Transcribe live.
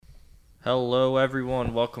Hello,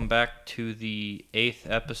 everyone. Welcome back to the 8th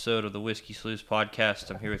episode of the Whiskey Slews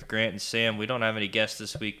podcast. I'm here with Grant and Sam. We don't have any guests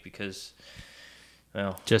this week because,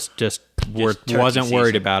 well, Just wasn't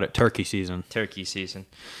worried about it. Turkey season. Turkey season.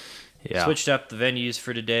 Yeah. Switched up the venues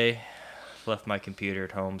for today. Left my computer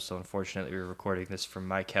at home, so unfortunately we're recording this from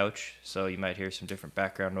my couch. So you might hear some different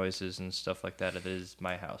background noises and stuff like that. It is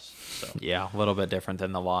my house. So Yeah, a little bit different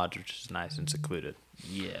than the lodge, which is nice and secluded.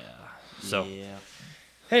 yeah. So.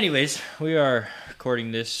 Anyways, we are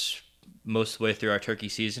recording this most of the way through our turkey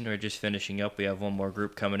season. We're just finishing up. We have one more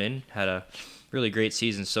group coming in. Had a really great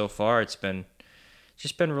season so far. It's been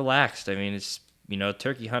relaxed. I mean, it's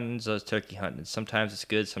turkey hunting's turkey hunting. Sometimes it's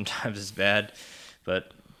good, sometimes it's bad,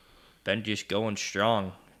 but been just going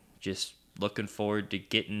strong. Just looking forward to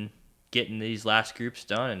getting these last groups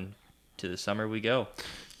done, and to the summer we go.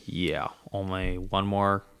 Yeah, only one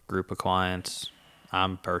more group of clients. I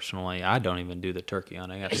don't even do the turkey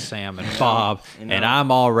hunt. I got Sam and Bob, and I'm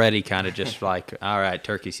already kind of just like, all right,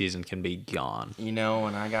 turkey season can be gone. When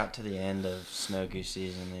I got to the end of snow goose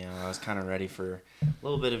season, I was kind of ready for a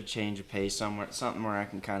little bit of change of pace, something where I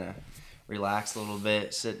can kind of relax a little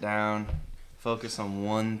bit, sit down, focus on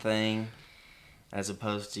one thing, as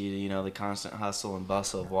opposed to the constant hustle and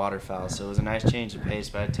bustle of waterfowl. So it was a nice change of pace.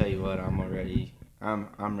 But I tell you what, I'm ready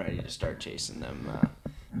to start chasing them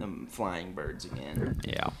flying birds again.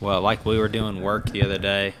 Yeah, well, like we were doing work the other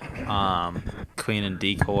day, cleaning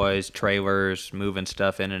decoys, trailers, moving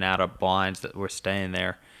stuff in and out of blinds that were staying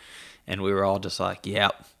there, and we were all just like,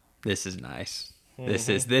 "Yep, this is nice. Mm-hmm.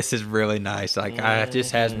 This is really nice." Like, it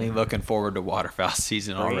just has me looking forward to waterfowl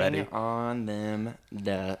season already. Bring on them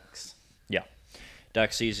ducks. Yeah,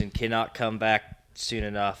 duck season cannot come back soon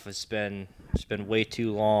enough. It's been way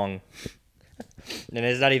too long. And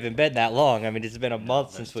it's not even been that long. I mean, it's been a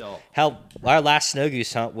month since our last snow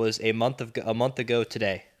goose hunt was a month ago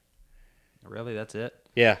today. Really, that's it?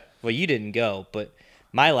 Yeah. Well, you didn't go, but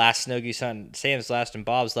my last snow goose hunt, Sam's last and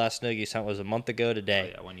Bob's last snow goose hunt was a month ago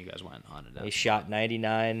today. Oh, yeah, when you guys went and hunted. They shot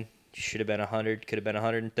 99. Should have been 100. Could have been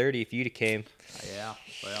 130 if you'd have came. Yeah.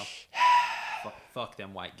 Well, fuck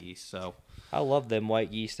them white geese. So I love them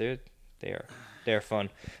white geese. They're fun.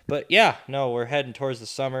 But yeah, no, we're heading towards the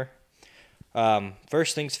summer.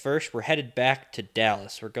 First things first, we're headed back to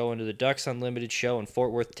Dallas. We're going to the Ducks Unlimited show in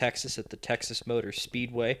Fort Worth, Texas at the Texas Motor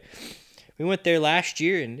Speedway. We went there last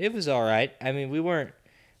year and it was all right. I mean, we weren't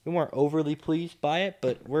overly pleased by it,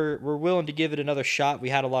 but we're willing to give it another shot. We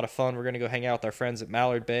had a lot of fun. We're going to go hang out with our friends at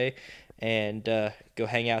Mallard Bay and go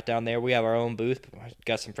hang out down there. We have our own booth.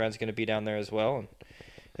 Got some friends going to be down there as well, and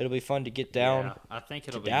it'll be fun to get down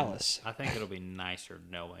to Dallas. I think it'll be nicer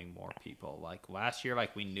knowing more people. Like last year,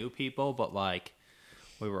 like we knew people, but like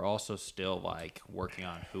we were also still like working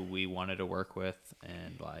on who we wanted to work with,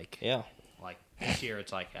 and like like this year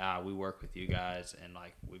it's like we work with you guys, and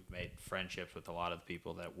like we've made friendships with a lot of the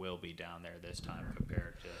people that will be down there this time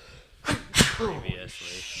compared to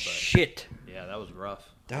previously. But shit. Yeah, that was rough.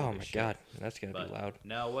 Oh my god, that's gonna be loud.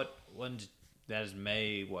 No, when's that is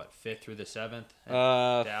May 5th through the 7th?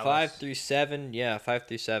 5 through 7. Yeah, 5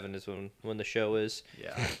 through 7 is when the show is.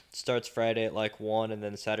 Yeah. It starts Friday at like 1, and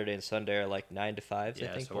then Saturday and Sunday are like 9 to 5.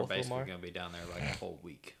 Yeah, I think so both we're basically of them are. gonna be down there like a whole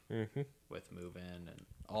week with move-in and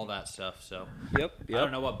all that stuff. So Yep. I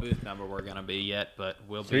don't know what booth number we're gonna be yet, but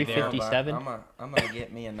we'll be there. 357. I'm gonna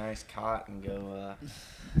get me a nice cot and go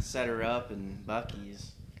set her up in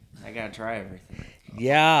Buc-ee's. I gotta try everything.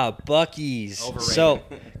 Yeah, Buc-ee's. Overrated. So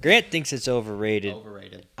Grant thinks it's overrated.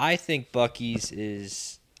 Overrated. I think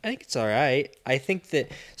Buc-ee's I think it's all right. I think that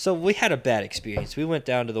so we had a bad experience. We went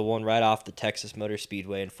down to the one right off the Texas Motor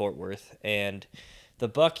Speedway in Fort Worth, and the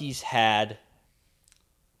Buc-ee's had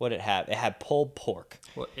what did it have? It had pulled pork.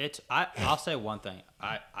 Well, I'll say one thing.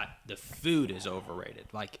 The food is overrated.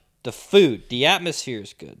 Like the food, the atmosphere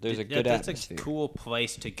is good. There's a good atmosphere. It's a cool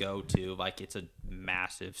place to go to. Like it's a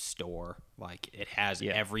massive store. Like it has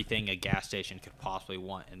everything a gas station could possibly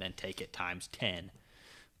want, and then take it times 10.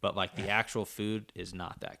 But like the actual food is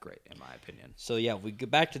not that great in my opinion. So yeah, we go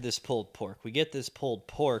back to this pulled pork. We get this pulled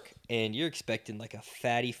pork, and you're expecting like a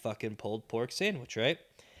fatty fucking pulled pork sandwich, right?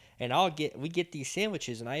 And we get these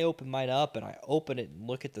sandwiches, and I open mine up, and I open it and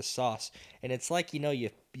look at the sauce, and it's like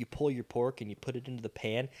you pull your pork and you put it into the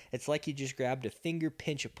pan. It's like you just grabbed a finger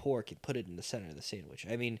pinch of pork and put it in the center of the sandwich.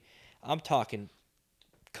 I mean, I'm talking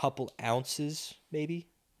couple ounces maybe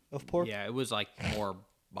of pork. Yeah, it was like more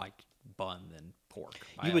like bun than pork.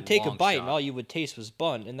 You would take a bite, and all you would taste was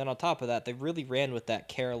bun, and then on top of that, they really ran with that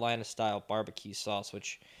Carolina style barbecue sauce,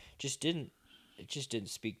 which just didn't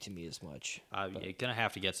speak to me as much. You're gonna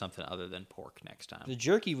have to get something other than pork next time. The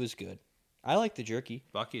jerky was good. I like the jerky.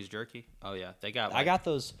 Buc-ee's jerky. Oh yeah, they got. I got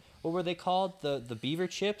those what were they called? The beaver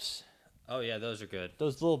chips? Oh yeah, those are good.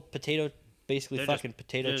 Those little basically They're fucking just-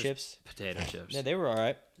 potato they're just chips. Potato chips. Yeah, they were all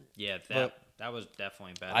right. Yeah, But that was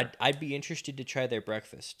definitely better. I'd be interested to try their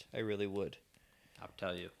breakfast. I really would. I'll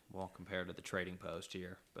tell you, won't compare to the Trading Post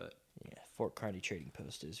here, but Yeah, Fort Kearney Trading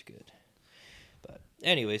Post is good. But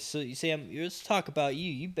anyways, so Sam, let's talk about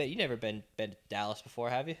you. You never been to Dallas before,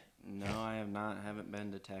 have you? No, I have not. I haven't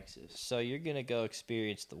been to Texas. So you're gonna go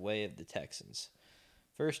experience the way of the Texans.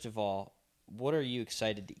 First of all, what are you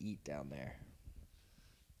excited to eat down there?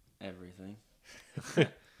 Everything.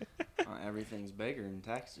 Everything's bigger in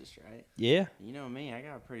Texas, right? Yeah. You know me, I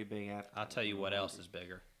got a pretty big appetite. I'll tell you what else is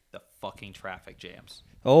bigger: the fucking traffic jams.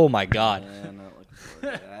 Oh my God. Yeah, I'm not looking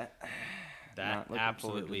forward to that. That Not looking forward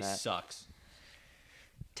absolutely to that. sucks.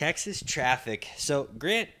 Texas traffic. So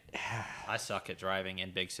Grant. I suck at driving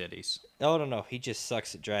in big cities. Oh no, he just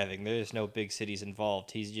sucks at driving. There's no big cities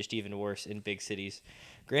involved. He's just even worse in big cities.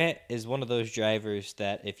 Grant is one of those drivers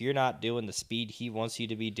that if you're not doing the speed he wants you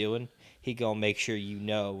to be doing, he gonna make sure you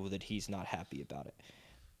know that he's not happy about it.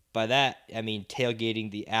 By that, I mean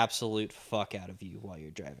tailgating the absolute fuck out of you while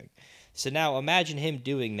you're driving. So now imagine him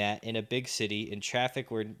doing that in a big city in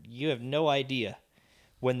traffic where you have no idea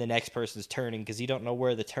when the next person's turning because you don't know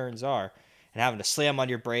where the turns are, and having to slam on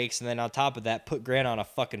your brakes, and then on top of that, put Grant on a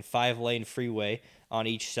fucking 5-lane freeway on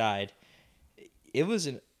each side. It was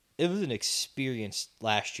an experience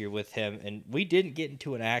last year with him, and we didn't get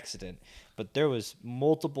into an accident, but there was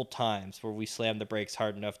multiple times where we slammed the brakes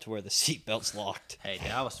hard enough to where the seatbelt's locked. Hey,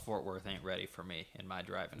 Dallas Fort Worth ain't ready for me in my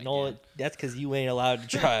driving again. No, that's because you ain't allowed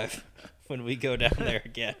to drive when we go down there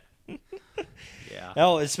again. Yeah.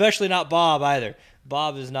 No, especially not Bob either.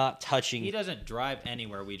 Bob is not touching. He doesn't drive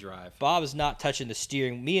anywhere we drive. Bob is not touching the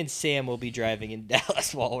steering. Me and Sam will be driving in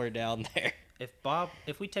Dallas while we're down there.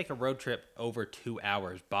 If we take a road trip over 2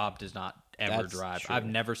 hours, Bob does not ever That's drive. true. I've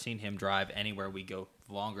never seen him drive anywhere we go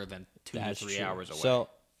longer than 2 to 3 true. hours away. So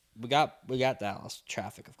we got Dallas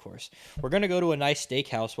traffic, of course. We're gonna go to a nice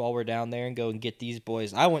steakhouse while we're down there and go and get these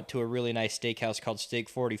boys. I went to a really nice steakhouse called Steak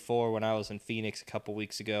 44 when I was in Phoenix a couple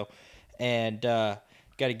weeks ago, and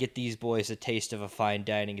got to get these boys a taste of a fine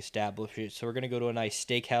dining establishment. So we're gonna go to a nice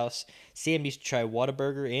steakhouse. Sam used to try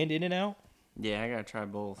Whataburger and In-N-Out. Yeah, I gotta try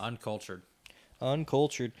both. Uncultured.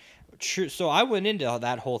 So I went into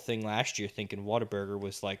that whole thing last year thinking Whataburger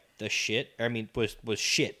was like the shit. I mean, was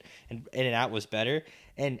shit, and In-N-Out was better.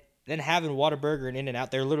 And then having Whataburger and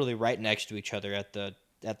In-N-Out, they're literally right next to each other at the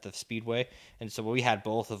Speedway. And so we had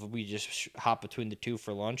both of them. We just hopped between the two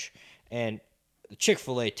for lunch, and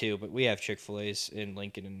Chick-fil-A too. But we have Chick-fil-A's in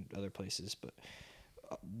Lincoln and other places. But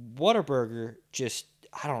Whataburger, just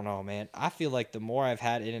I don't know, man. I feel like the more I've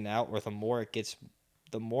had In-N-Out, or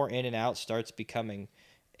the more In-N-Out starts becoming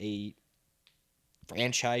a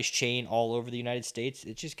franchise chain all over the United States,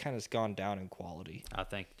 it just kind of has gone down in quality. I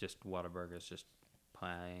think just Whataburger is just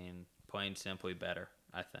plain simply better,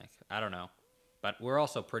 I think. I don't know. But we're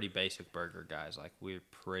also pretty basic burger guys. Like, we're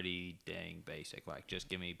pretty dang basic. Like, just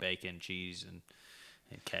give me bacon, cheese, and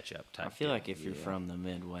ketchup type. I feel like if you're from the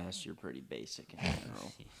Midwest, you're pretty basic in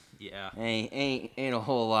general. Yeah. Ain't a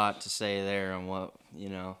whole lot to say there on what,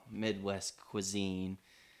 Midwest cuisine.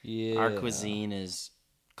 Yeah. Our cuisine is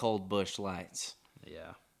cold bush lights.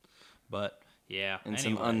 Yeah. But, yeah. And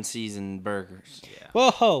anyway. some unseasoned burgers. Yeah.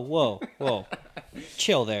 Whoa.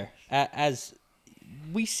 Chill there. As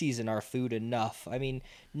we season our food enough. I mean,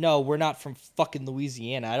 no, we're not from fucking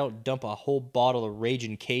Louisiana. I don't dump a whole bottle of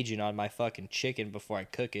Ragin' Cajun on my fucking chicken before I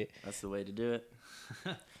cook it. That's the way to do it.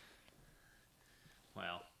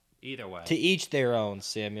 Well, either way. To each their own,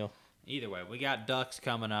 Samuel. Either way. We got ducks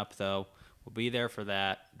coming up, though. We'll be there for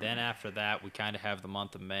that. Then after that, we kind of have the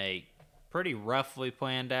month of May pretty roughly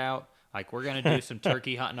planned out. Like, we're going to do some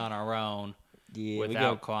turkey hunting on our own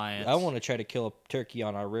without clients. I want to try to kill a turkey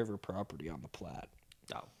on our river property on the Platte.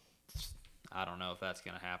 Oh, I don't know if that's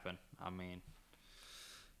going to happen. I mean,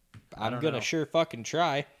 I'm going to sure fucking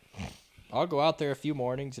try. I'll go out there a few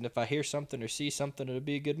mornings, and if I hear something or see something, it'll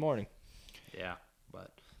be a good morning. Yeah,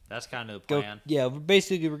 but that's kind of the plan.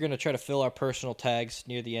 Basically, we're going to try to fill our personal tags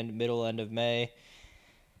near the middle end of May.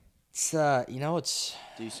 It's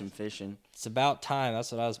do some fishing. It's about time.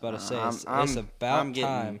 That's what I was about to say. It's about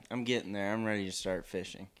time. I'm getting there. I'm ready to start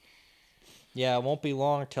fishing. Yeah, it won't be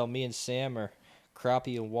long until me and Sam are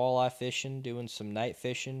crappie and walleye fishing, doing some night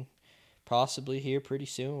fishing, possibly here pretty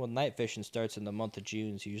soon. Well, night fishing starts in the month of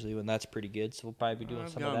June, is usually when that's pretty good. So we'll probably be doing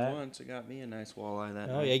some of that. I've gone once. I got me a nice walleye that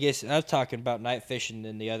night. Oh, yeah, I guess I was talking about night fishing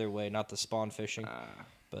in the other way, not the spawn fishing.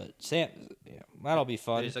 But that'll be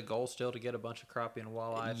fun. Is a goal still to get a bunch of crappie and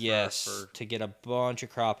walleye? Yes, to get a bunch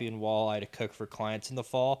of crappie and walleye to cook for clients in the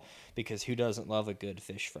fall, because who doesn't love a good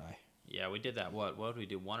fish fry? Yeah, we did that. What did we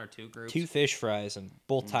do? 1 or 2 groups? 2 fish fries, and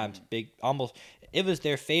both times big. Almost, it was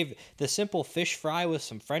their favorite. The simple fish fry with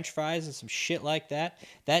some French fries and some shit like that.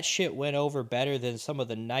 That shit went over better than some of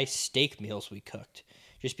the nice steak meals we cooked,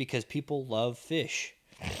 just because people love fish.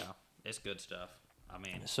 Yeah, it's good stuff. I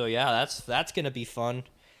mean, so yeah, that's gonna be fun.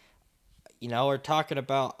 We're talking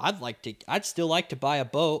about. I'd still like to buy a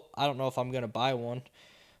boat. I don't know if I'm gonna buy one.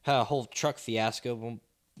 Had a whole truck fiasco. We'll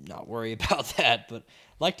not worry about that, but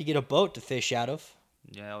I'd like to get a boat to fish out of.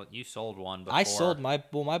 Yeah, you sold one before. I sold my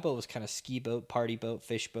boat was kind of ski boat, party boat,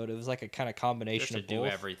 fish boat. It was like a kind of combination of both. Just a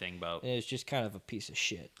do everything boat. And it was just kind of a piece of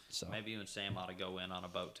shit. So maybe you and Sam ought to go in on a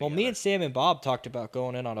boat together. Well, me and Sam and Bob talked about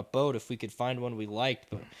going in on a boat if we could find one we liked,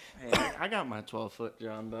 but hey, I got my 12-foot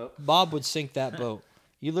John boat. Bob would sink that boat.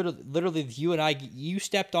 You literally, you and I, you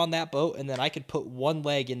stepped on that boat, and then I could put one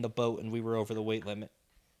leg in the boat, and we were over the weight limit.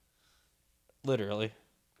 Literally.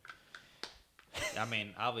 I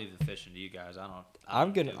mean, I'll leave the fishing to you guys.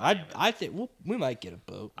 I think we might get a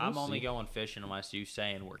boat. I'm only going fishing unless you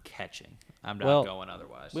saying we're catching. I'm not going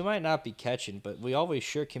otherwise. We might not be catching, but we always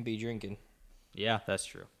sure can be drinking. Yeah, that's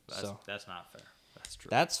true. That's not fair. That's true.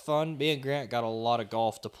 That's fun. Me and Grant got a lot of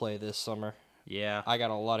golf to play this summer. Yeah. I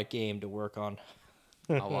got a lot of game to work on.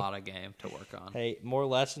 A lot of game to work on. Hey, more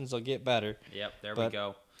lessons will get better. Yep, we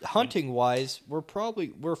go. Hunting wise,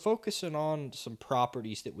 we're focusing on some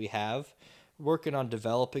properties that we have, working on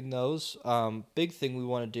developing those. Big thing we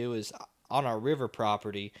want to do is on our river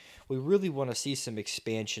property, we really want to see some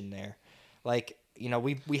expansion there. Like,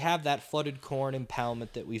 we have that flooded corn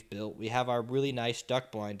impoundment that we've built. We have our really nice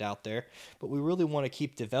duck blind out there, but we really want to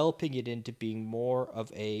keep developing it into being more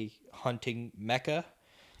of a hunting mecca.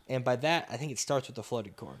 And by that, I think it starts with the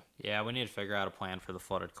flooded corn. Yeah, we need to figure out a plan for the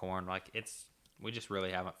flooded corn. We just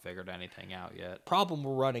really haven't figured anything out yet. Problem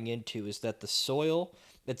we're running into is that the soil,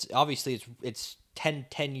 it's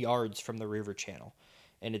 10 yards from the river channel,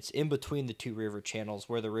 and it's in between the 2 river channels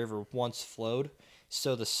where the river once flowed.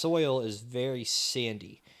 So the soil is very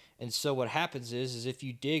sandy. And so what happens is if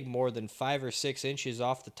you dig more than 5 or 6 inches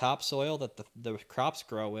off the topsoil that the crops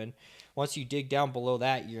grow in, once you dig down below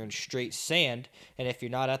that, you're in straight sand. And if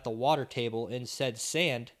you're not at the water table in said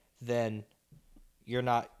sand, then you're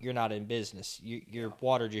not in business. Your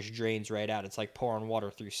water just drains right out. It's like pouring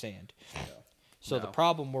water through sand. Yeah. So the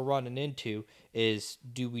problem we're running into is,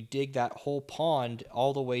 do we dig that whole pond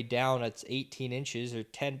all the way down? It's 18 inches or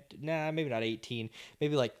 10, maybe not 18,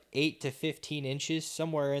 maybe like 8 to 15 inches,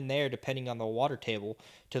 somewhere in there, depending on the water table,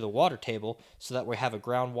 to the water table, so that we have a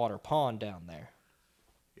groundwater pond down there.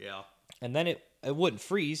 Yeah. And then it wouldn't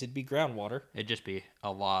freeze. It'd be groundwater. It'd just be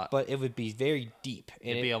a lot. But it would be very deep.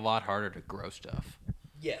 And it'd be a lot harder to grow stuff.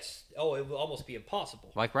 Yes. Oh, it would almost be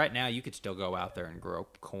impossible. Like right now, you could still go out there and grow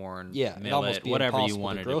corn, millet, it'd almost be whatever you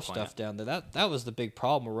wanted to grow to plant. Stuff down there. That was the big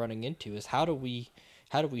problem we're running into, is how do we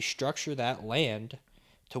structure that land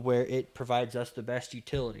to where it provides us the best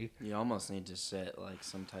utility? You almost need to set like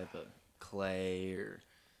some type of clay or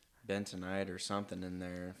bentonite or something in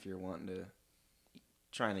there if you're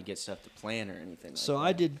trying to get stuff to plant or anything. So like that.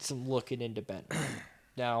 I did some looking into bentonite.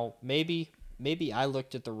 Now maybe I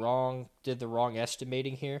looked at did the wrong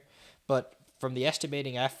estimating here, but from the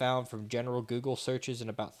estimating I found from general Google searches and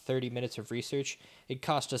about 30 minutes of research, it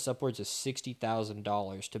cost us upwards of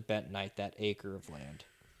 $60,000 to bentonite that acre of land.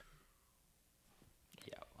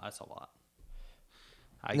 Yeah, that's a lot.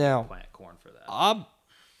 I now, can plant corn for that.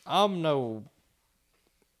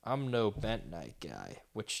 I'm no bentonite guy,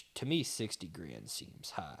 which to me $60,000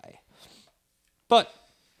 seems high. But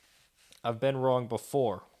I've been wrong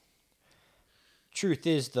before. Truth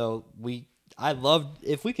is, though,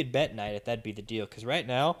 if we could bentonite it, that'd be the deal. Because right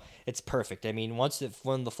now, it's perfect. I mean, when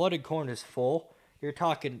the flooded corn is full, you're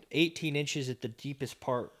talking 18 inches at the deepest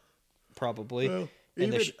part, probably. Well,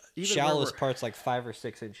 and the shallowest part's like 5 or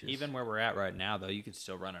 6 inches. Even where we're at right now, though, you could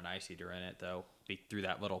still run an ice eater in it, though, through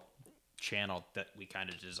that little channel that we kind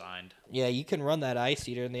of designed. Yeah, you can run that ice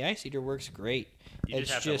eater, and the ice eater works great. You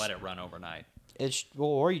just have to let it run overnight.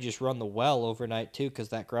 Or you just run the well overnight too, because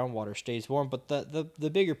that groundwater stays warm. But the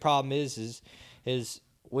bigger problem is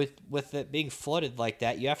with it being flooded like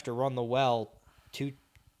that, you have to run the well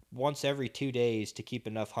once every 2 days to keep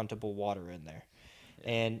enough huntable water in there.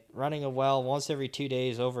 Yeah. And running a well once every 2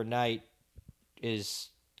 days overnight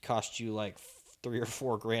cost you like $3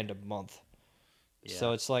 or $4 grand a month. Yeah.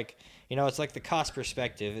 So it's like the cost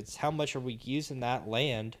perspective. It's how much are we using that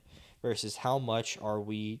land versus how much are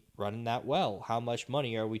we running that well? How much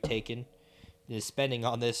money are we taking is spending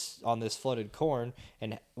on this flooded corn,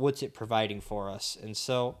 and what's it providing for us. And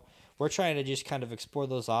so we're trying to just kind of explore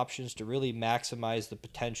those options to really maximize the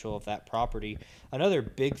potential of that property. Another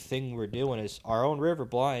big thing we're doing is our own river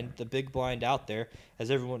blind, the big blind out there, as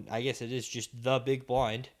everyone, I guess it is just the big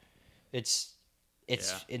blind. It's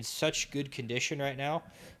in such good condition right now.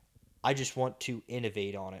 I just want to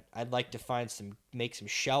innovate on it. I'd like to make some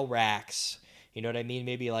shell racks. You know what I mean?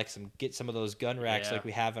 Maybe like get some of those gun racks like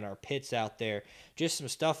we have in our pits out there. Just some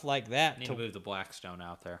stuff like that. Need to move the Blackstone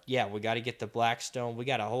out there. Yeah, we got to get the Blackstone. We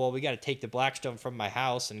got to take the Blackstone from my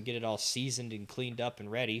house and get it all seasoned and cleaned up and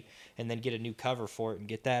ready, and then get a new cover for it and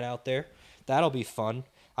get that out there. That'll be fun.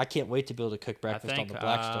 I can't wait to be able to cook breakfast on the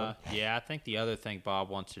Blackstone. I think the other thing Bob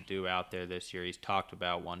wants to do out there this year, he's talked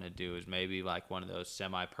about wanting to do, is maybe like one of those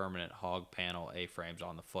semi-permanent hog panel A-frames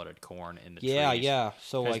on the flooded corn in the trees. Yeah.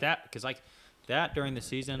 So that during the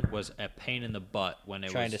season was a pain in the butt when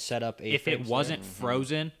it trying to set up A-frames. If it wasn't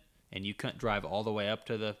frozen and you couldn't drive all the way up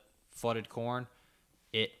to the flooded corn,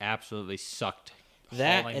 it absolutely sucked.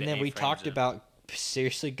 That, and then we talked about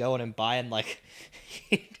seriously going and buying like,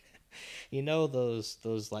 you know,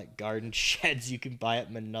 those like garden sheds you can buy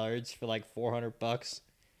at Menards for like $400.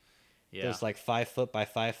 Yeah. Those like 5 foot by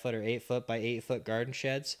 5 foot or 8 foot by 8 foot garden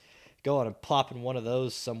sheds. Going and plopping one of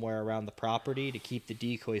those somewhere around the property to keep the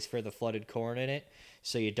decoys for the flooded corn in it,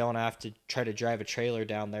 so you don't have to try to drive a trailer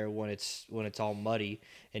down there when it's all muddy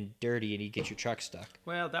and dirty and you get your truck stuck.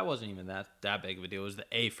 Well, that wasn't even that big of a deal. It was the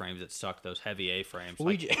A-frames that sucked, those heavy A-frames. Well,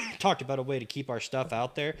 we talked about a way to keep our stuff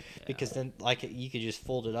out there, because then like you could just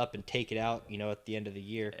fold it up and take it out, you know, at the end of the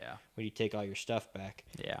year when you take all your stuff back.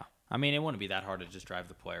 Yeah. I mean, it wouldn't be that hard to just drive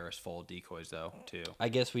the Polaris full of decoys, though, too. I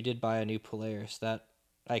guess we did buy a new Polaris.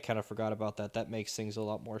 I kind of forgot about that. That makes things a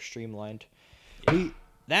lot more streamlined. Yeah.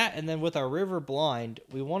 And then with our river blind,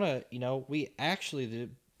 we want to, you know,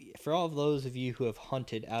 for all of those of you who have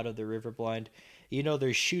hunted out of the river blind, you know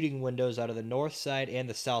there's shooting windows out of the north side and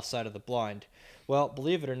the south side of the blind. Well,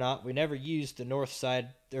 believe it or not, we never used the north side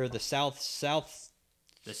or the south.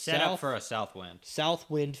 The setup for a south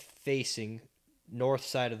wind facing north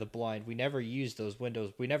side of the blind. We never used those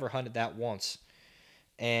windows. We never hunted that once.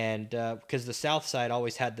 And because the south side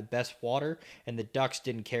always had the best water, and the ducks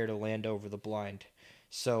didn't care to land over the blind.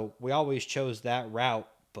 So we always chose that route,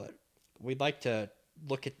 but we'd like to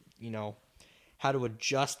look at, you know, how to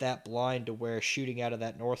adjust that blind to where shooting out of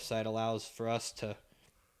that north side allows for us to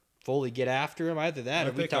fully get after them. Either that,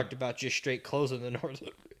 or we talked about just straight closing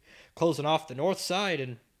off the north side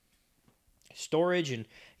and storage, and,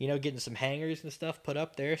 you know, getting some hangers and stuff put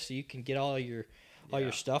up there so you can get all your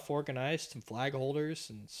stuff organized, some flag holders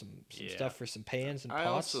and some stuff for some pans and pots. I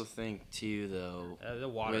also think too, though, the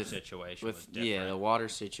water situation was different. Yeah, the water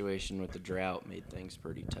situation with the drought made things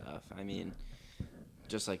pretty tough. I mean,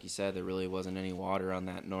 just like you said, there really wasn't any water on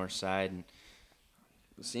that north side, and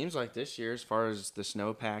it seems like this year, as far as the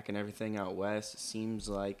snowpack and everything out west, it seems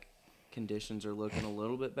like conditions are looking a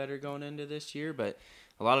little bit better going into this year, but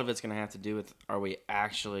a lot of it's going to have to do with, are we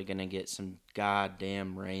actually going to get some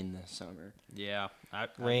goddamn rain this summer? Yeah.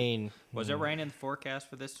 Rain. Was there rain in the forecast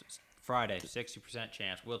for this Friday? 60%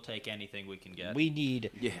 chance. We'll take anything we can get.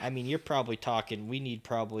 I mean, you're probably talking,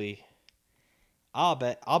 I'll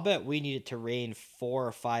bet we need it to rain 4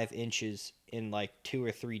 or 5 inches in like 2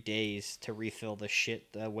 or 3 days to refill the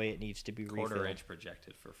shit the way it needs to be refilled. Quarter inch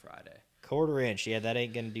projected for Friday. Quarter inch, yeah, that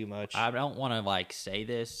ain't gonna do much. I don't want to like say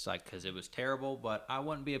this like because it was terrible, but I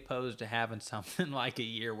wouldn't be opposed to having something like a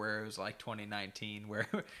year where it was like 2019, where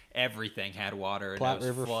everything had water and Platte it was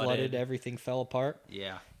River flooded, everything fell apart.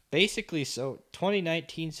 Yeah, basically. So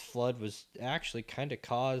 2019's flood was actually kind of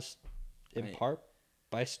caused in part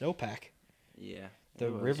by snowpack. Yeah. The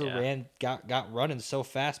river got running so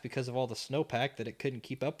fast because of all the snowpack that it couldn't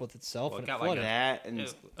keep up with itself, and it flooded. Like that and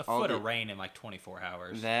a foot of rain in like 24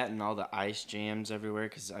 hours. That and all the ice jams everywhere,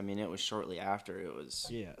 because I mean it was shortly after it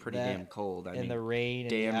was pretty damn cold. I mean, the rain,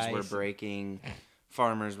 dams and the ice were breaking,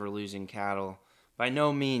 farmers were losing cattle. By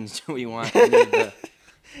no means do we want any of the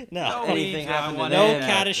anything happen to no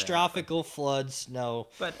catastrophical floods. No,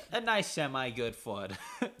 but a nice semi-good flood.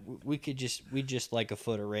 we just like a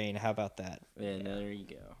foot of rain. How about that? Yeah, there you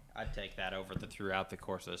go. I'd take that over throughout the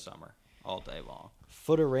course of the summer, all day long.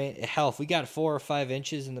 Foot of rain. Hell, if we got 4 or 5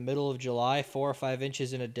 inches in the middle of July, 4 or 5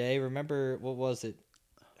 inches in a day. Remember, what was it?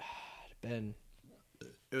 It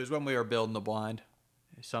was when we were building the blind.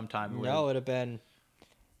 Sometime. No, it'd have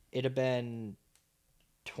been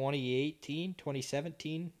 2018,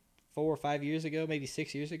 2017, 4 or 5 years ago, maybe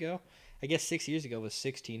 6 years ago. I guess 6 years ago was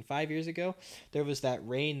 16. 5 years ago, there was that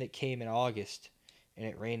rain that came in August, and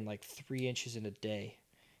it rained like 3 inches in a day.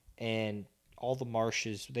 And all the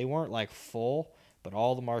marshes, they weren't like full, but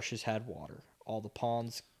all the marshes had water. All the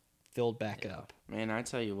ponds filled back up. Man, I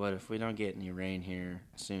tell you what, if we don't get any rain here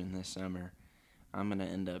soon this summer, I'm going to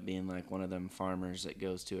end up being like one of them farmers that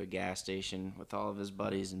goes to a gas station with all of his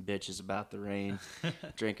buddies and bitches about the rain,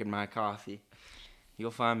 drinking my coffee.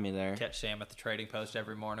 You'll find me there. Catch Sam at the trading post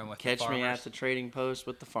every morning with Catch the farmers. me at the trading post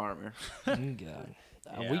with the farmer. God.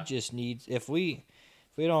 We just need, if we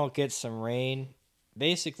don't get some rain,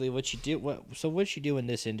 basically what you do in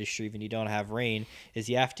this industry when you don't have rain is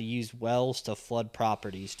you have to use wells to flood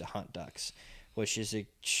properties to hunt ducks, which is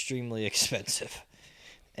extremely expensive.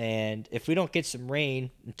 And if we don't get some rain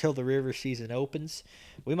until the river season opens,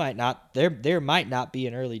 we might not. There might not be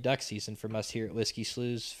an early duck season from us here at Whiskey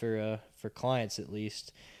Sloughs for clients at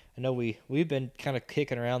least. I know we've been kind of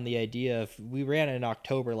kicking around the idea of, we ran in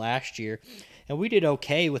October last year, and we did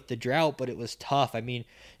okay with the drought, but it was tough. I mean,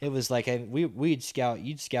 it was like you'd scout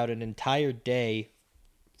an entire day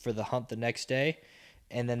for the hunt the next day,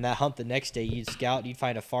 and then that hunt the next day you'd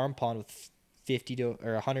find a farm pond with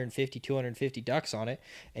 150, 250 ducks on it,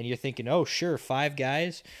 and you're thinking, oh sure, 5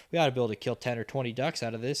 guys, we ought to be able to kill 10 or 20 ducks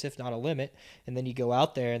out of this, if not a limit. And then you go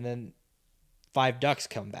out there and then 5 ducks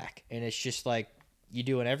come back, and it's just like you're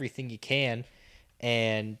doing everything you can,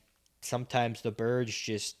 and sometimes the birds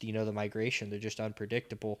just, the migration, they're just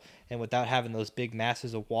unpredictable, and without having those big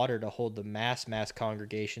masses of water to hold the mass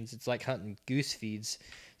congregations, it's like hunting goose feeds.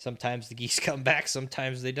 Sometimes the geese come back,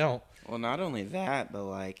 sometimes they don't. Well, not only that, but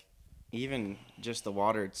like even just the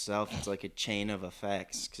water itself, it's like a chain of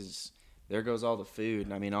effects, because there goes all the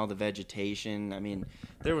food. I mean, all the vegetation. I mean,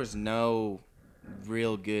 there was no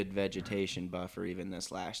real good vegetation buffer even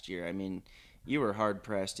this last year. I mean, you were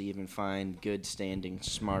hard-pressed to even find good standing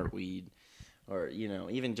smartweed, or,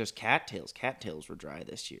 even just cattails. Cattails were dry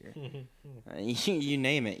this year. You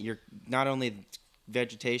name it. You're not only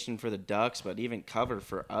vegetation for the ducks, but even cover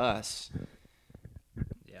for us.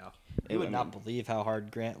 You would not believe how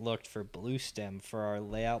hard Grant looked for blue stem for our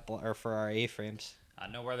layout or for our A-frames. I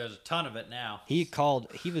know where there's a ton of it now. He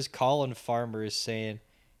was calling farmers saying,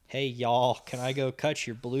 "Hey y'all, can I go cut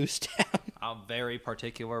your blue stem?" I'm very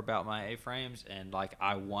particular about my A-frames, and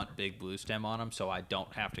I want big blue stem on them so I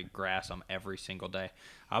don't have to grass them every single day.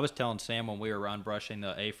 I was telling Sam when we were unbrushing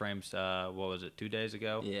the A-frames, 2 days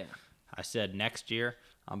ago? Yeah. I said next year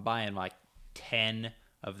I'm buying 10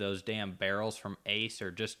 of those damn barrels from Ace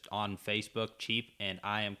or just on Facebook cheap, and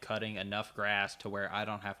I am cutting enough grass to where I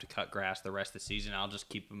don't have to cut grass the rest of the season. I'll just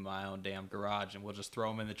keep them in my own damn garage, and we'll just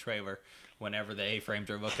throw them in the trailer whenever the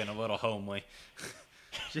A-frames are looking a little homely.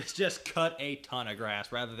 just cut a ton of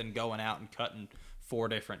grass rather than going out and cutting 4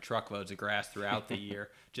 different truckloads of grass throughout the year.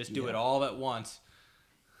 Just do it all at once.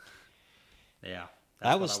 Yeah,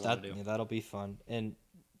 that'll be fun. And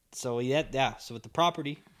so so with the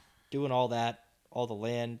property, doing all that, all the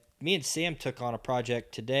land, me and Sam took on a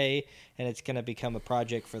project today, and it's going to become a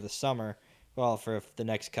project for the summer. Well, for the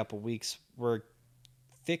next couple weeks, we're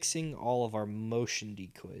fixing all of our motion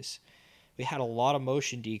decoys. We had a lot of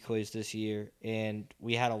motion decoys this year, and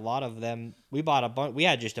we had a lot of them. We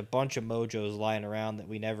had just a bunch of Mojos lying around that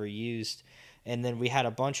we never used, and then we had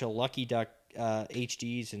a bunch of Lucky Duck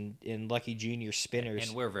HDs and Lucky Junior spinners.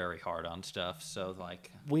 And we're very hard on stuff, so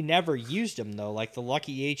we never used them though. Like the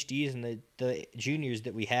Lucky HDs and the Juniors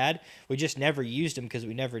that we had, we just never used them because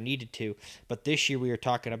we never needed to. But this year we were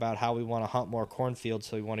talking about how we want to hunt more cornfields,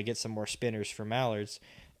 so we want to get some more spinners for mallards.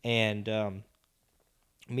 And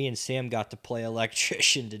me and Sam got to play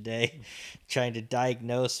electrician today, trying to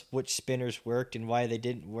diagnose which spinners worked and why they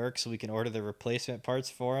didn't work, so we can order the replacement parts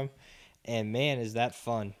for them. And man, is that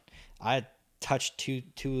fun! I touched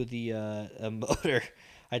two of the a motor.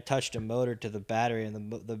 I touched a motor to the battery, and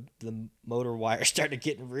the motor wire started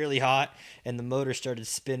getting really hot, and the motor started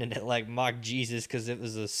spinning it like mock Jesus, because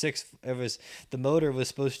the motor was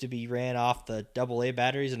supposed to be ran off the AA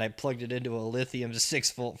batteries, and I plugged it into a lithium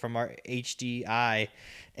 6-volt from our HDI,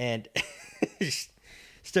 and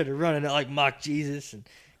started running it like mock Jesus and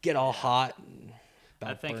get all hot. And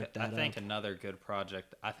I think another good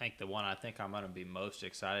project. I think the one I'm going to be most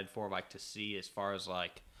excited for, to see as far as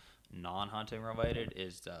non-hunting related,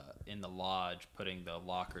 is in the lodge, putting the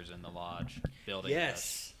lockers in the lodge, building.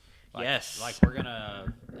 Yes. Yes. We're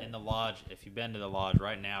gonna in the lodge. If you've been to the lodge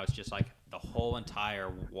right now, it's just the whole entire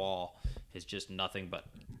wall is just nothing but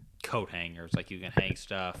coat hangers. You can hang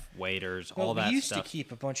stuff, waiters, all that stuff. We used to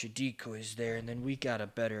keep a bunch of decoys there, and then we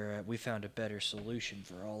found a better solution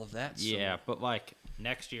for all of that. Yeah, but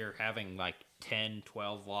next year having 10,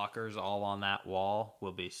 12 lockers all on that wall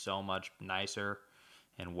will be so much nicer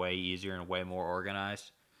and way easier and way more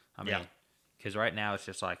organized. I mean, because right now it's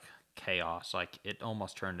just chaos. Like, it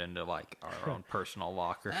almost turned into, like, our own personal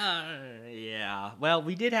locker. Yeah. Well,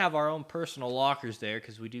 we did have our own personal lockers there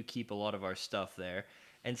because we do keep a lot of our stuff there.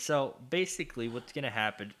 And so, basically, what's going to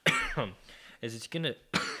happen is it's going to...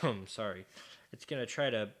 sorry. It's going to try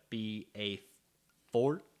to be a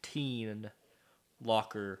 14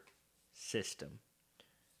 locker system.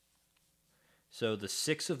 So, the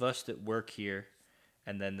 6 of us that work here...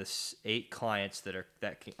 and then the 8 clients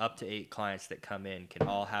up to 8 clients that come in can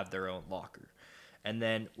all have their own locker. And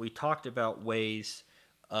then we talked about ways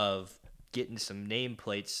of getting some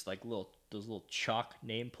nameplates, like those little chalk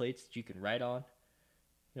nameplates that you can write on.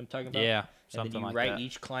 You know what I'm talking about? Yeah, something like that. And then you write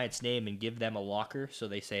each client's name and give them a locker, so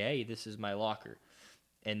they say, hey, this is my locker.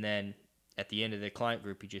 And then at the end of the client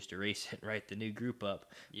group, you just erase it and write the new group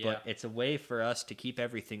up. Yeah. But it's a way for us to keep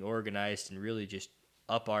everything organized and really just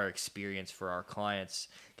up our experience for our clients,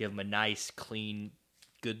 give them a nice, clean,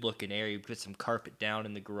 good-looking area. Put some carpet down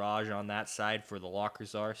in the garage on that side where the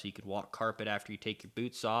lockers are, so you could walk carpet after you take your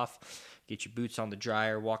boots off, get your boots on the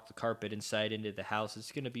dryer, walk the carpet inside into the house.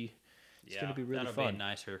 It's gonna be really fun. That'll be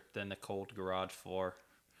nicer than the cold garage floor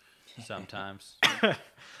sometimes.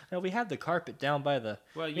 No, we have the carpet down by the.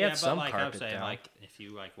 Well, yeah, but some like I'm saying, down. Like if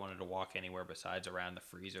you like wanted to walk anywhere besides around the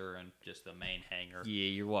freezer and just the main hangar. Yeah,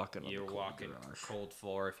 you're walking cold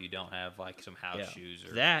floor if you don't have like some house shoes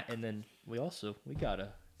or that. And then we got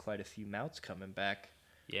quite a few mounts coming back.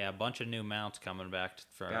 Yeah, a bunch of new mounts coming back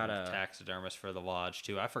from taxidermists for the lodge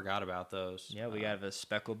too. I forgot about those. Yeah, we got a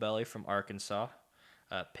speckle belly from Arkansas,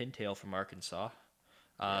 pintail from Arkansas.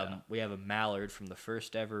 We have a mallard from the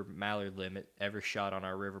first ever mallard limit ever shot on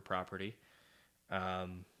our river property.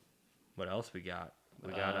 What else we got?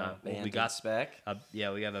 We got speck. We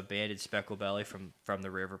have a banded speckle belly from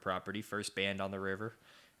the river property, first band on the river,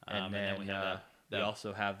 and then we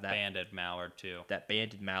also have that banded mallard too. That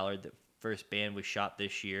banded mallard, the first band we shot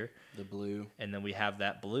this year. The blue. And then we have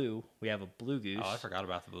that blue. We have a blue goose. Oh, I forgot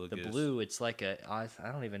about the blue goose. The blue, it's like I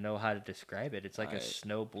don't even know how to describe it. It's like a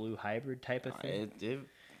snow blue hybrid type of thing. It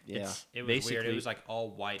was weird. It was like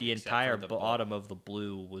all white. The entire bottom of the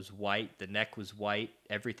blue was white. The neck was white.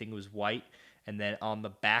 Everything was white. And then on the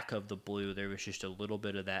back of the blue, there was just a little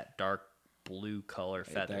bit of that dark blue color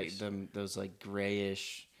feathers. Those like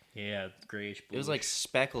grayish. Yeah, grayish blue. It was like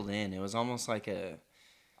speckled in. It was almost like a...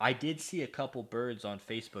 I did see a couple birds on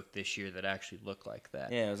Facebook this year that actually looked like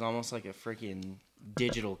that. Yeah, it was almost like a freaking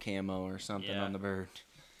digital camo or something on the bird.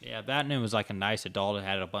 Yeah, that one was like a nice adult. It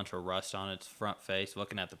had a bunch of rust on its front face.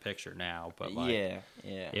 Looking at the picture now, but like,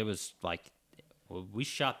 it was like, well, we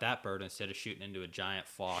shot that bird instead of shooting into a giant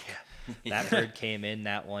flock. Yeah. That bird came in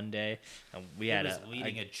that one day, and we had a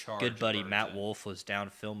good buddy Matt Wolf was down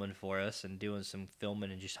filming for us and doing some filming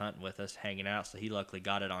and just hunting with us, hanging out. So he luckily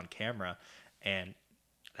got it on camera, and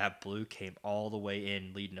that blue came all the way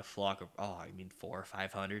in, leading a flock of 400 or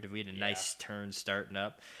 500. We had a nice turn starting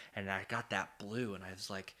up, and I got that blue, and I was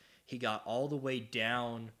like, he got all the way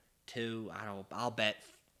down to, I don't know, I'll bet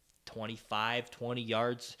 20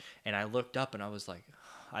 yards, and I looked up, and I was like,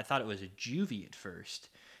 I thought it was a juvie at first,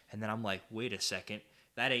 and then I'm like, wait a second,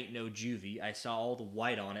 that ain't no juvie. I saw all the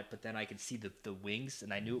white on it, but then I could see the wings,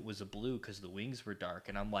 and I knew it was a blue because the wings were dark,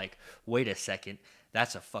 and I'm like, wait a second,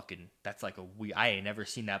 that's like I ain't never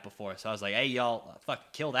seen that before. So I was like, hey, y'all, fucking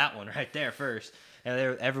kill that one right there first.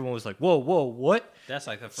 And everyone was like, whoa, what? That's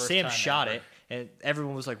like the first Sam time shot ever. it, and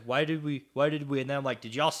everyone was like, why did we? And then I'm like,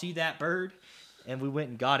 did y'all see that bird? And we went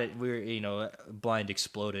and got it. We were, blind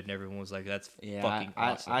exploded, and everyone was like, that's fucking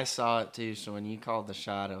awesome. I saw it too, so when you called the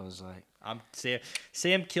shot, I was like,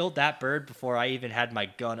 Sam killed that bird before I even had my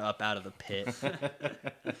gun up out of the pit.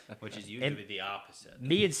 Which is usually the opposite.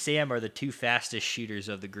 Me and Sam are the two fastest shooters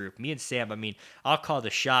of the group. Me and Sam, I'll call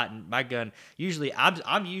the shot, and my gun, usually,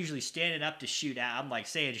 I'm usually standing up to shoot. I'm like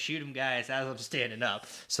saying, shoot him, guys, as I'm standing up.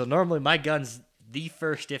 So normally my gun's the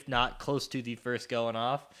first, if not close to the first going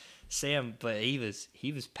off. Sam, but he was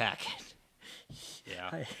packing.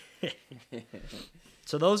 Yeah.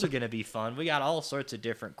 So those are going to be fun. We got all sorts of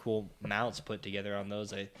different cool mounts put together on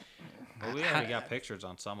those. We already got pictures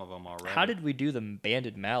on some of them already. How did we do the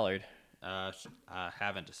banded mallard? I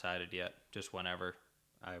haven't decided yet. Just whenever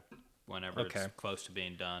it's close to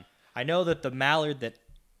being done. I know that the mallard that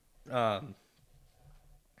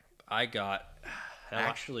I got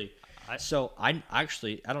actually. I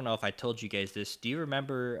don't know if I told you guys this. Do you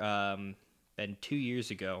remember been 2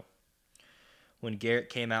 years ago when Garrett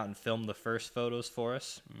came out and filmed the first photos for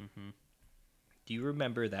us? Mm-hmm. Do you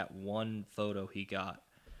remember that one photo he got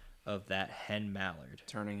of that hen mallard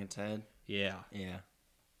turning its head? Yeah.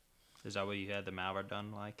 Is that what you had the mallard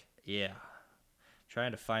done like? Yeah.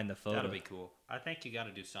 Trying to find the photo. That'll be cool. I think you got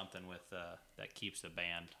to do something with that keeps the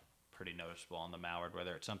band pretty noticeable on the mallard,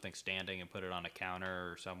 whether it's something standing and put it on a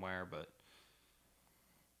counter or somewhere, but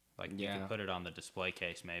like you can put it on the display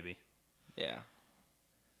case maybe. Yeah.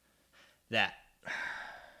 That.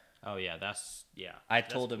 Oh yeah, that's I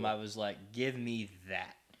told him, I was like, give me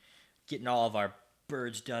that. Getting all of our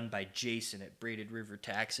birds done by Jason at Braided River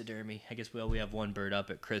Taxidermy. I guess we have one bird up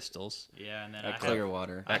at Crystals. Yeah, and then at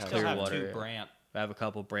Clearwater. I still have 2 Brant. I have a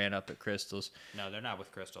couple Brant up at Crystals. No, they're not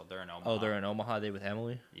with Crystal. They're in Omaha. Oh, they're in Omaha. They with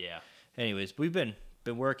Emily? Yeah. Anyways, we've been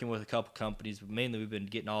working with a couple companies, but mainly we've been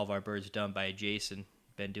getting all of our birds done by Jason.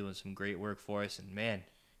 Been doing some great work for us, and man,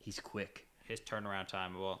 he's quick. His turnaround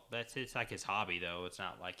time, well, it's like his hobby though. It's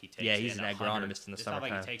not like he takes. Yeah, he's an agronomist in the summertime. It's not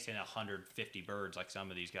like he takes in 150 birds like some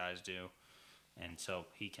of these guys do, and so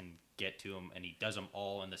he can get to them, and he does them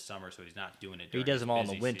all in the summer, so he's not doing it. He does them all in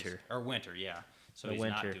the winter yeah. So he's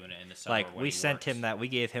not doing it in the summer. Like we sent him that, we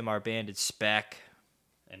gave him our banded spec,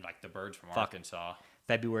 and like the birds from Arkansas.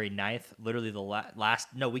 February 9th, literally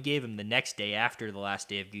the we gave him the next day after the last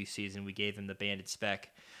day of goose season. We gave him the banded spec.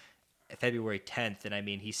 February 10th, and I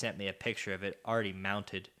mean, he sent me a picture of it already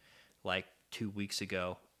mounted like 2 weeks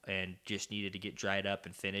ago and just needed to get dried up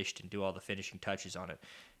and finished and do all the finishing touches on it.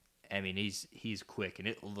 I mean, he's quick, and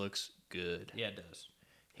it looks good. Yeah, it does.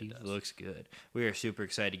 He looks good. We are super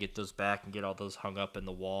excited to get those back and get all those hung up in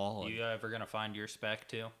the wall. You ever going to find your spec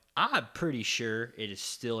too? I'm pretty sure it is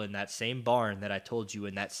still in that same barn that I told you,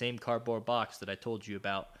 in that same cardboard box that I told you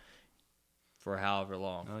about for however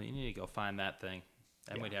long. Well, you need to go find that thing.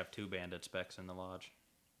 Then we'd have 2 banded specs in the lodge.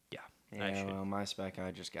 Yeah. Yeah, well, my spec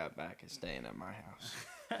I just got back is staying at my house.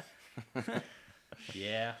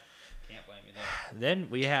 Yeah. Can't blame you there. Then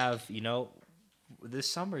we have,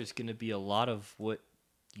 this summer is going to be a lot of what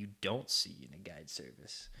you don't see in a guide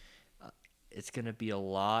service. It's going to be a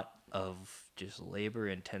lot of just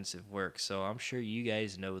labor-intensive work. So I'm sure you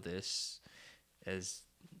guys know this as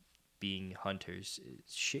being hunters.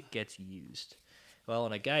 Shit gets used. Well,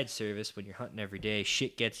 in a guide service, when you're hunting every day,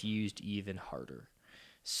 shit gets used even harder.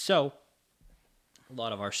 So, a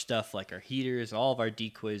lot of our stuff, like our heaters, all of our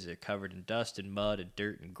decoys are covered in dust and mud and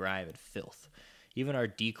dirt and grime and filth. Even our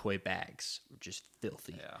decoy bags are just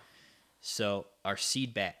filthy. Yeah. So, our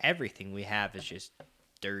seed bag, everything we have is just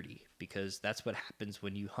dirty because that's what happens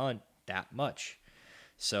when you hunt that much.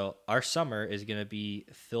 So, our summer is going to be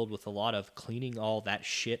filled with a lot of cleaning all that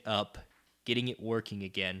shit up, getting it working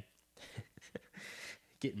again.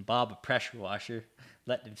 Getting Bob a pressure washer,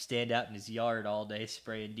 letting him stand out in his yard all day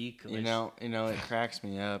spraying decoys. You know, it cracks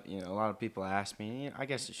me up. A lot of people ask me. I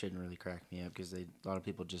guess it shouldn't really crack me up because a lot of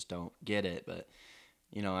people just don't get it. But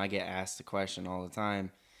I get asked the question all the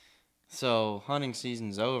time. So hunting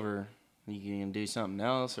season's over. You can do something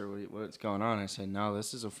else, or what's going on? I said, no,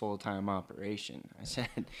 this is a full-time operation. I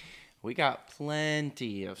said, we got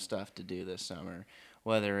plenty of stuff to do this summer.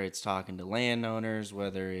 Whether it's talking to landowners,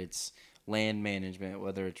 whether it's land management,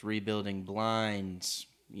 whether it's rebuilding blinds,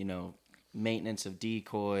 maintenance of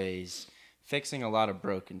decoys, fixing a lot of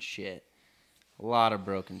broken shit.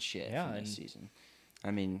 From this season.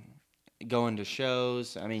 I mean, going to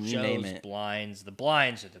shows. I mean, you name it. Blinds. The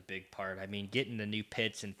blinds are the big part. I mean, getting the new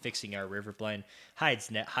pits and fixing our river blind.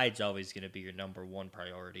 Hide's always going to be your number one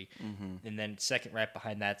priority. Mm-hmm. And then second right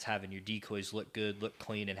behind that's having your decoys look good, look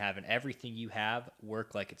clean, and having everything you have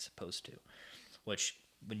work like it's supposed to. Which,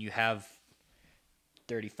 when you have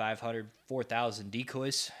 3,500, 4,000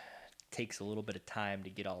 decoys, it takes a little bit of time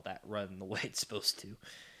to get all that run the way it's supposed to.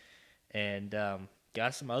 And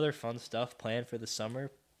got some other fun stuff planned for the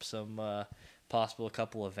summer. Some possible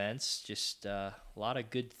couple events. Just a lot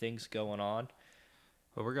of good things going on.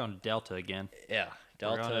 Well, we're going to Delta again. Yeah,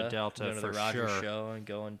 Delta. We're going to Delta going to for the Rogers sure. Show and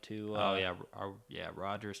going to.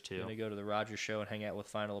 Rogers too. Going to go to the Rogers Show and hang out with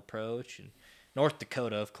Final Approach and North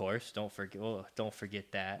Dakota, of course. Don't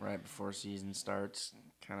forget that. Right before season starts,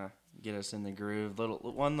 kind of get us in the groove.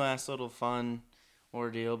 One last little fun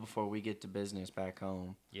ordeal before we get to business back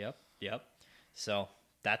home. Yep. So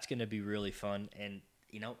that's going to be really fun, and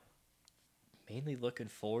mainly looking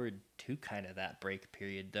forward to kind of that break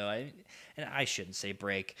period, though. I shouldn't say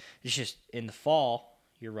break. It's just in the fall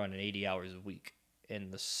you're running 80 hours a week.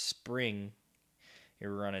 In the spring,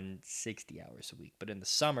 you're running 60 hours a week. But in the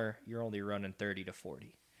summer, you're only running 30 to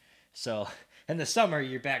 40. So in the summer,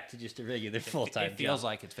 you're back to just a regular full-time job. It feels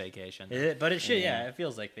like it's vacation. But it should, it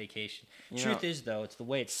feels like vacation. Truth is, though, it's the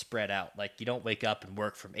way it's spread out. Like, you don't wake up and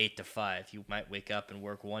work from 8 to 5. You might wake up and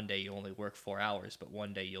work one day. You only work 4 hours, but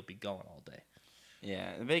one day you'll be going all day.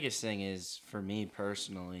 Yeah, the biggest thing is, for me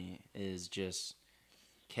personally, is just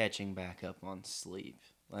catching back up on sleep.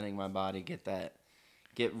 Letting my body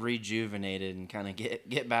get rejuvenated and kind of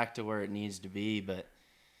get back to where it needs to be. But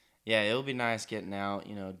Yeah, it'll be nice getting out,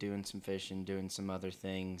 doing some fishing, doing some other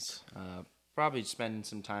things. Probably spending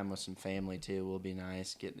some time with some family too will be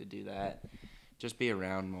nice, getting to do that. Just be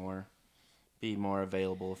around more, be more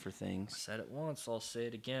available for things. I said it once, I'll say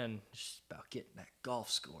it again. It's just about getting that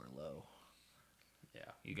golf score low.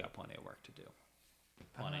 Yeah, you got plenty of work to do.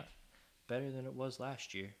 Plenty. Better than it was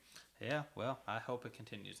last year. Yeah, well, I hope it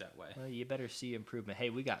continues that way. Well, you better see improvement. Hey,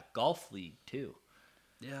 we got Golf League, too.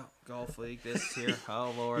 Yeah, Golf League this year.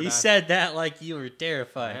 Oh, Lord. You said that like you were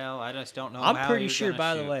terrified. Well, I just don't know I'm pretty sure,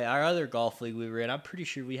 by the way, our other Golf League we were in, I'm pretty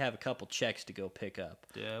sure we have a couple checks to go pick up.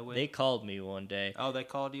 Yeah, They called me one day. Oh, they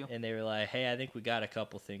called you? And they were like, hey, I think we got a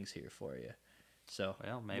couple things here for you. So,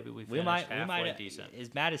 well, maybe we might decent.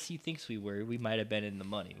 As mad as he thinks we were, we might have been in the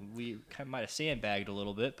money. We kind of might have sandbagged a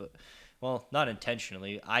little bit, but, well, not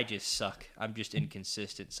intentionally. I just suck. I'm just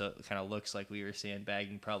inconsistent, so it kind of looks like we were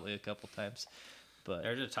sandbagging probably a couple times. But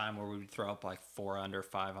there's a time where we would throw up like 4 under,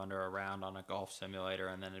 5 under a round on a golf simulator,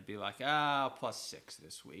 and then it'd be like, +6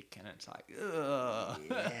 this week, and it's like, ugh.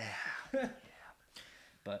 Yeah.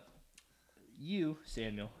 But you,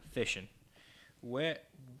 Samuel, fishing. But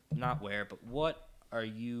what are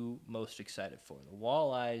you most excited for? The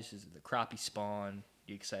walleyes? Is it the crappie spawn?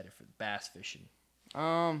 You excited for the bass fishing?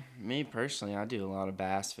 Me personally, I do a lot of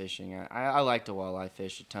bass fishing. I like to walleye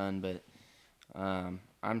fish a ton, but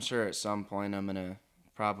I'm sure at some point I'm gonna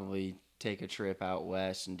probably take a trip out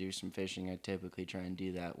west and do some fishing. I typically try and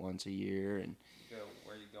do that once a year. And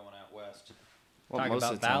where are you going out west? Well, talking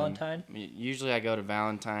about Valentine? Usually I go to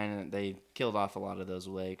Valentine, and they killed off a lot of those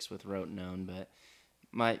lakes with Rotenone, but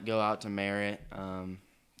might go out to Merritt.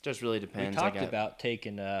 Just really depends. We talked about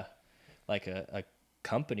taking a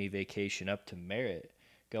company vacation up to Merritt,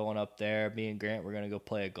 going up there. Me and Grant were gonna go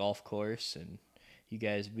play a golf course, and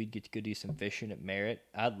we'd get to go do some fishing at Merritt.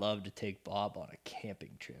 I'd love to take Bob on a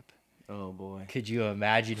camping trip. Oh boy! Could you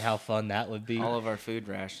imagine how fun that would be? All of our food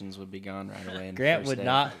rations would be gone right away. Grant would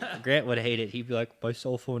not. Grant would hate it. He'd be like, "My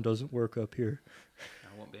cell phone doesn't work up here.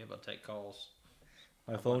 I won't be able to take calls.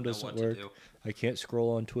 My phone doesn't work. I can't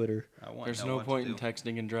scroll on Twitter. There's no point in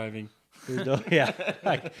texting and driving.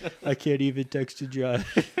 I can't even text and drive.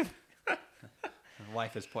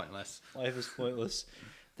 Life is pointless. Life is pointless.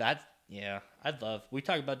 I'd love. We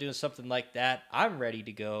talked about doing something like that. I'm ready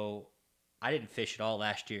to go. I didn't fish at all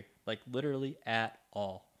last year, like literally at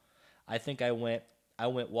all. I think I went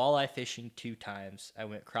walleye fishing 2 times. I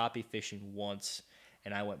went crappie fishing once,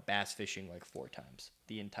 and I went bass fishing like 4 times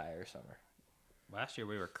the entire summer. Last year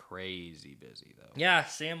we were crazy busy though. Yeah,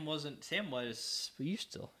 Sam was. You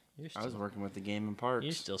still. I was working with the game and parks.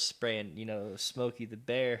 You're still spraying, Smokey the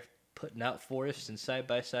Bear, putting out forests and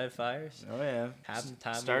side-by-side fires. Oh, yeah. Having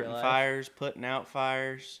time Starting fires, putting out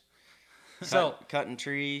fires, cutting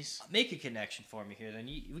trees. Make a connection for me here, then.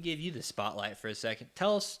 We gave you the spotlight for a second.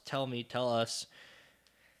 Tell us.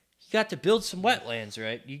 You got to build some wetlands,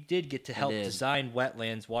 right? You did get to help design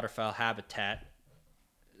wetlands, waterfowl habitat.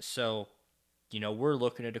 So, we're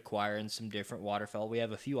looking at acquiring some different waterfowl. We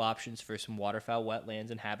have a few options for some waterfowl wetlands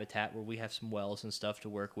and habitat where we have some wells and stuff to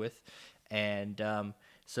work with. And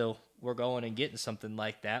so we're going and getting something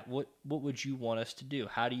like that. What would you want us to do?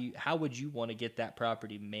 How would you want to get that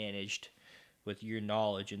property managed with your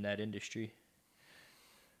knowledge in that industry?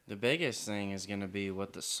 The biggest thing is going to be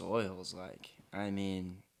what the soil's like. I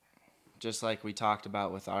mean, just like we talked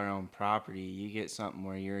about with our own property, you get something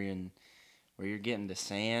where you're getting to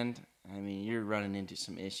sand. I mean, you're running into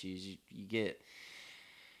some issues. You get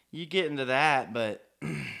into that, but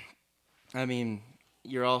I mean,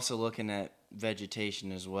 you're also looking at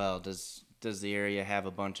vegetation as well. Does the area have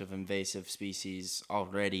a bunch of invasive species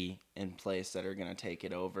already in place that are going to take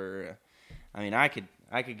it over? I mean, I could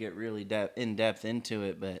get really in depth into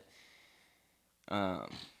it, but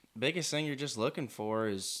biggest thing you're just looking for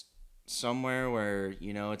is somewhere where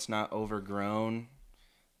it's not overgrown.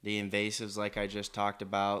 The invasives, like I just talked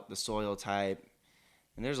about, the soil type,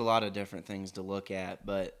 and there's a lot of different things to look at,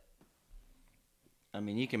 but I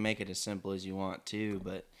mean, you can make it as simple as you want to,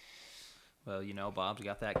 but... Well, Bob's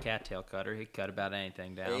got that cattail cutter. He can cut about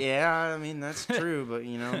anything down. Yeah, I mean, that's true, but,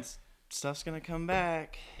 stuff's going to come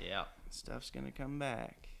back. Yeah. Stuff's going to come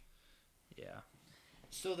back. Yeah.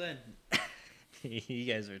 So then,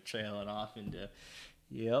 you guys are trailing off into,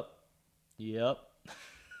 yep.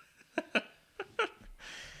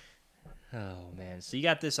 Oh, man. So you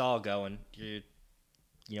got this all going. We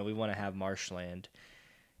want to have marshland.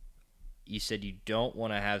 You said you don't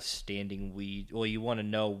want to have standing weeds. Well, you want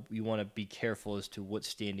to be careful as to what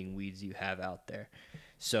standing weeds you have out there.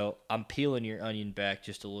 So I'm peeling your onion back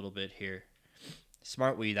just a little bit here.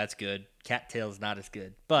 Smartweed, that's good. Cattail's not as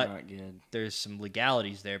good. But not good. There's some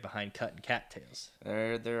legalities there behind cutting cattails.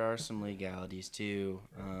 There are some legalities too.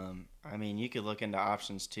 I mean, you could look into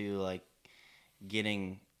options too, like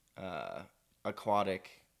getting aquatic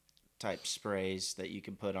type sprays that you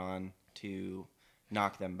could put on to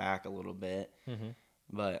knock them back a little bit. Mm-hmm.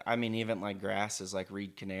 But I mean, even like grasses, like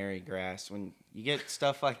reed canary grass, when you get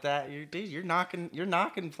stuff like that, you're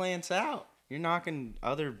knocking plants out. You're knocking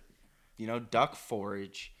other, duck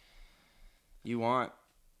forage. You want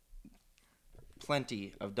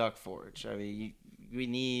plenty of duck forage. I mean, we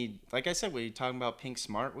need, like I said, when you're talking about pink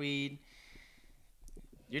smartweed,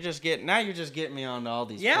 you're just getting me onto all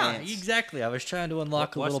these plants. Yeah, exactly. I was trying to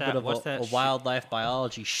unlock a little bit of a wildlife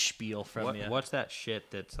biology spiel from you. What's that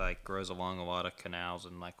shit that's like grows along a lot of canals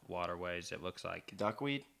and like waterways? It looks like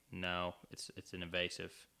duckweed. No, it's an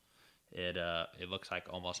invasive. It looks like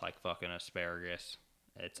almost like fucking asparagus.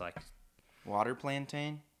 It's like water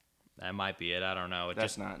plantain. That might be it. I don't know.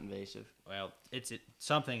 That's not invasive. Well, it's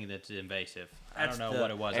something that's invasive. I don't know what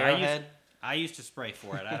it was. Arrowhead? I used to spray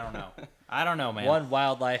for it. I don't know. I don't know, man. One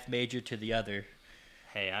wildlife major to the other.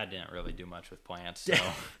 Hey, I didn't really do much with plants, so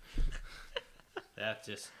that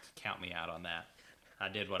just count me out on that. I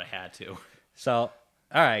did what I had to. So, all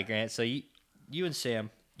right, Grant. So you and Sam,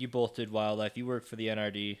 you both did wildlife. You worked for the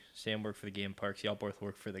NRD. Sam worked for the game parks. Y'all both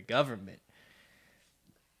worked for the government.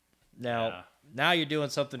 Now you're doing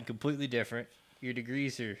something completely different. Your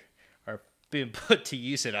degrees are being put to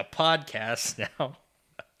use in a podcast now.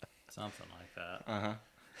 Something like that. Uh-huh.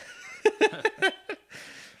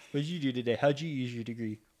 What did you do today? How'd you use your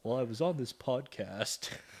degree? Well, I was on this podcast.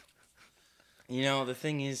 The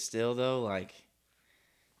thing is still, though, like,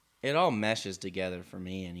 it all meshes together for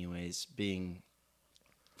me anyways, being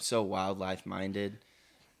so wildlife-minded.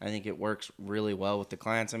 I think it works really well with the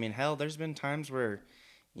clients. I mean, hell, there's been times where,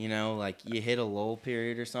 like, you hit a lull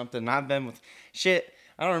period or something. I've been with... Shit,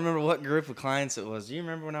 I don't remember what group of clients it was. Do you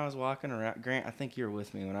remember when I was walking around? Grant, I think you were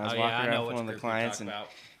with me when I was walking around with one of the clients, and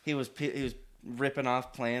he was ripping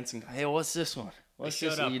off plants and, hey, what's this one? What's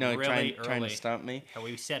this one? Trying to stump me. How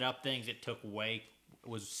we set up things, it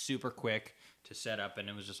was super quick to set up, and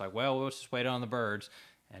it was just like, well, let's just wait on the birds,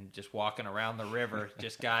 and just walking around the river,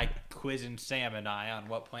 just guy quizzing Sam and I on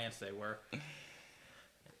what plants they were.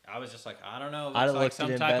 I was just like, I don't know. Looks like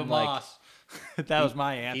some type of moss. That was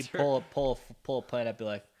my answer. He'd pull a plant up, be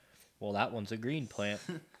like, well, that one's a green plant.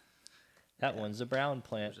 That one's a brown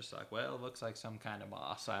plant. I was just like, well, it looks like some kind of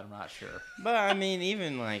moss. I'm not sure. But, I mean,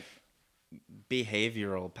 even, like,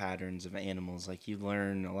 behavioral patterns of animals. Like, you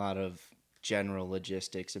learn a lot of general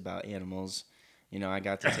logistics about animals. I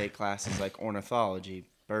got to take classes like ornithology,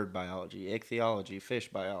 bird biology, ichthyology, fish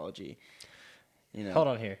biology. Hold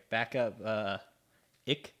on here. Back up.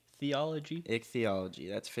 Ichthyology? Ichthyology.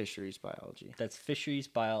 That's fisheries biology. That's fisheries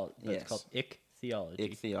biology. That's called ichthyology.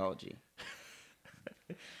 Ichthyology.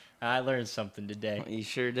 I learned something today. You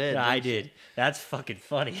sure did. I did. That's fucking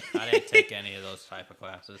funny. I didn't take any of those type of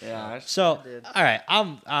classes. Yeah. So all right,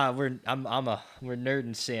 we're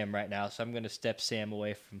nerding Sam right now, so I'm gonna step Sam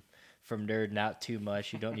away from nerding out too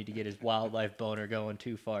much. You don't need to get his wildlife boner going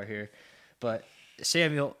too far here, but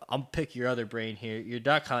Samuel, I'm pick your other brain here. You're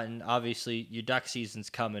duck hunting. Obviously, your duck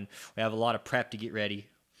season's coming. We have a lot of prep to get ready.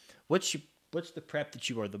 What's the prep that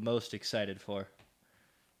you are the most excited for?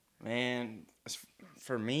 Man,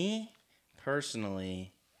 for me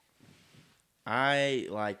personally, I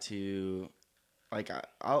like to,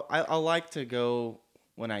 I like to go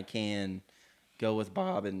when I can, go with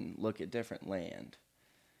Bob and look at different land.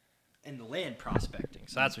 And the land prospecting.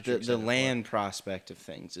 So that's what the land prospect of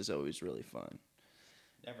things is always really fun.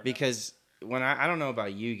 Because when I don't know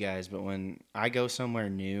about you guys, but when I go somewhere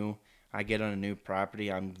new, I get on a new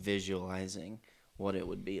property, I'm visualizing what it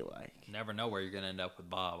would be like. You never know where you're going to end up with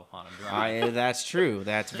Bob on a drive. That's true.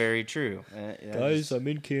 That's very true. Guys, I'm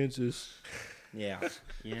in Kansas. Yeah,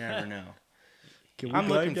 you never know. I'm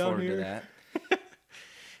looking forward to that.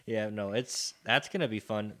 Yeah, no, that's going to be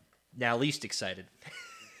fun. Now, least excited.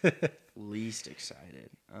 Least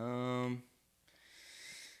excited.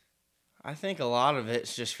 I think a lot of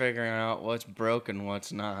it's just figuring out what's broken,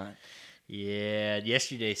 what's not. Yeah,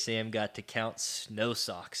 yesterday Sam got to count snow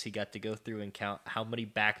socks. He got to go through and count how many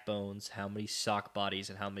backbones, how many sock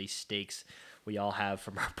bodies, and how many stakes we all have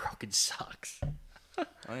from our broken socks. Oh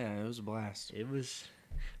yeah, it was a blast. It was,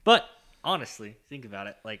 but honestly, think about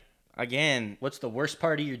it. Like, again, what's the worst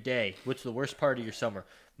part of your day? What's the worst part of your summer?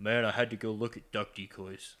 Man, I had to go look at duck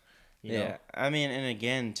decoys. You know? I mean, and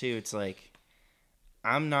again too, it's like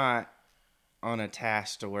I'm not on a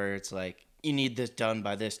task to where it's like, you need this done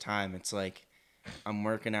by this time. It's like, I'm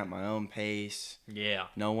working at my own pace. Yeah.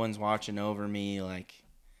 No one's watching over me. Like,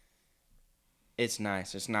 it's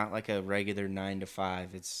nice. It's not like a regular 9 to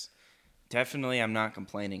 5. It's definitely, I'm not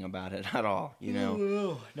complaining about it at all, you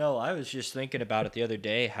know? No, I was just thinking about it the other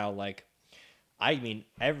day, how, like, I mean,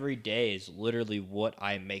 every day is literally what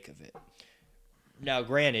I make of it. Now,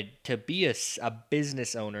 granted, to be a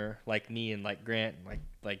business owner like me and like Grant,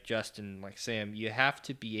 like Justin, like Sam, you have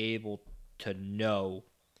to be able to know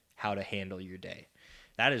how to handle your day.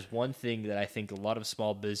 That is one thing that I think a lot of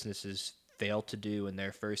small businesses fail to do in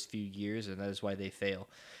their first few years, and that is why they fail,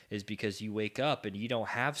 is because you wake up and you don't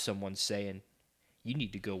have someone saying, you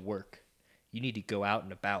need to go work. You need to go out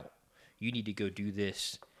and about. You need to go do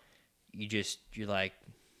this. You're like,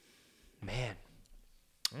 man,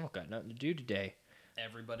 I don't got nothing to do today.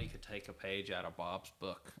 Everybody could take a page out of Bob's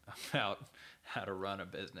book about how to run a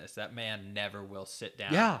business. That man never will sit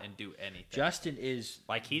down and do anything. Justin is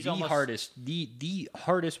like he's the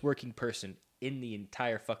hardest working person in the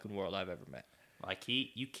entire fucking world I've ever met. Like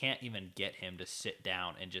you can't even get him to sit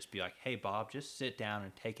down and just be like, "Hey Bob, just sit down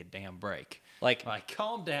and take a damn break." Like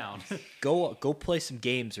calm down. go play some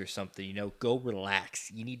games or something, you know, go relax.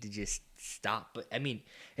 You need to just stop. But I mean,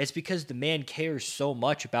 it's because the man cares so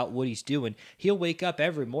much about what he's doing. He'll wake up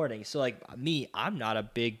every morning. So like me, I'm not a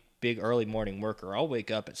big early morning worker. I'll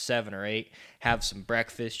wake up at 7 or 8, have some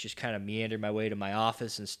breakfast, just kind of meander my way to my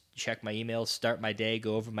office and check my emails, start my day,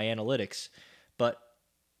 go over my analytics. But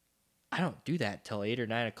I don't do that till 8 or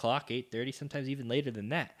 9 o'clock, 8:30, sometimes even later than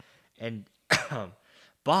that. And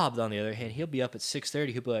Bob, on the other hand, he'll be up at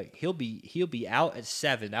 6:30. He'll be out at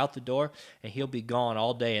 7, out the door, and he'll be gone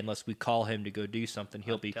all day unless we call him to go do something.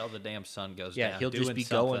 He'll be till the damn sun goes down. Yeah, he'll just be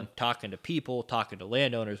going, talking to people, talking to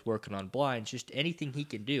landowners, working on blinds, just anything he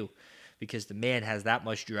can do, because the man has that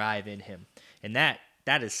much drive in him. And that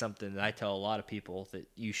is something that I tell a lot of people that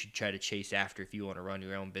you should try to chase after if you want to run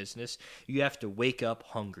your own business. You have to wake up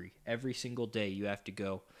hungry every single day. You have to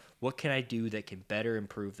go, what can I do that can better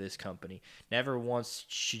improve this company? Never once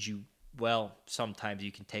should you, well, sometimes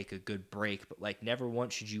you can take a good break, but like never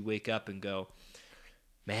once should you wake up and go,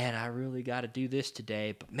 man, I really got to do this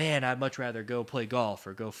today, but man, I'd much rather go play golf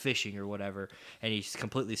or go fishing or whatever, and you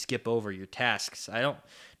completely skip over your tasks.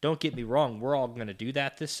 Don't get me wrong, we're all going to do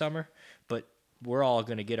that this summer, but we're all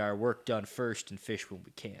going to get our work done first and fish when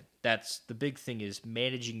we can. That's the big thing, is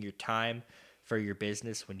managing your time for your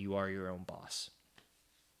business when you are your own boss.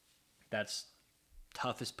 That's the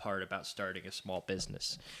toughest part about starting a small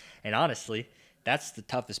business. And honestly, that's the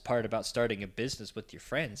toughest part about starting a business with your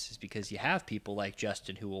friends, is because you have people like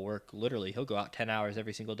Justin who will work literally, he'll go out 10 hours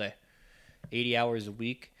every single day, 80 hours a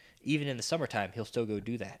week. Even in the summertime, he'll still go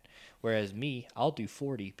do that. Whereas me, I'll do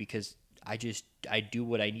 40 because I do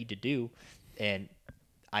what I need to do, and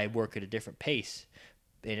I work at a different pace.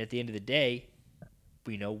 And at the end of the day,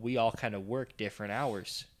 we all kind of work different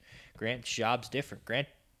hours. Grant's job's different.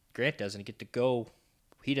 Grant doesn't get to go.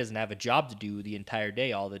 He doesn't have a job to do the entire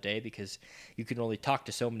day, all the day, because you can only talk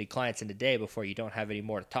to so many clients in a day before you don't have any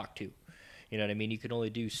more to talk to. You know what I mean? You can only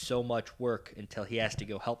do so much work until he has to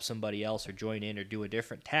go help somebody else or join in or do a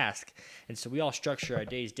different task. And so we all structure our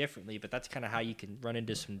days differently, but that's kind of how you can run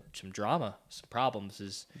into some drama, some problems,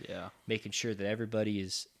 is making sure that everybody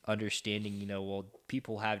is understanding, well,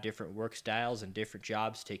 people have different work styles and different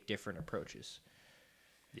jobs take different approaches.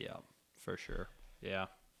 Yeah, for sure. Yeah.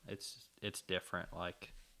 It's different,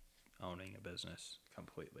 like owning a business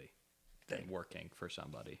completely than working for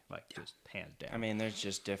somebody, like just hands down. I mean, there's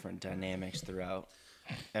just different dynamics throughout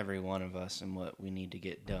every one of us and what we need to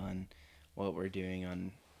get done, what we're doing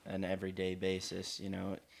on an everyday basis.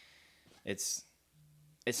 It's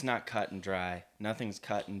not cut and dry. Nothing's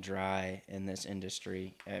cut and dry in this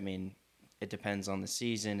industry. I mean, it depends on the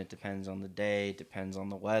season, it depends on the day, it depends on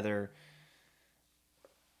the weather.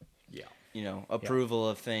 Yeah. Approval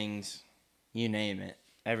of things, you name it.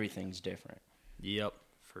 Everything's different. Yep,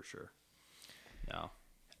 for sure. No.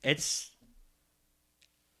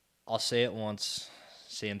 I'll say it once.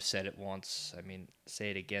 Sam said it once. I mean,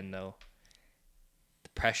 say it again, though. The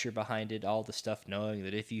pressure behind it, all the stuff, knowing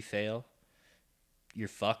that if you fail, you're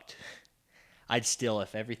fucked.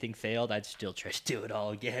 If everything failed, I'd still try to do it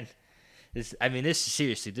all again. This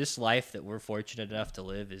life that we're fortunate enough to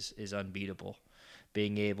live is unbeatable.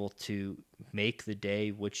 Being able to make the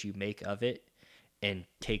day what you make of it and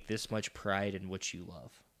take this much pride in what you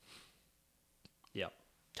love. Yep.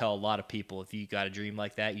 Tell a lot of people, if you got a dream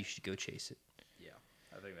like that, you should go chase it. Yeah,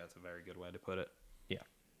 I think that's a very good way to put it. Yeah,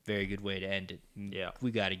 very good way to end it. Yeah.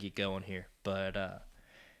 We got to get going here, but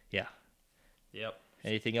yeah. Yep.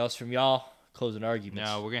 Anything else from y'all? Closing arguments.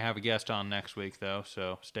 No, we're going to have a guest on next week, though,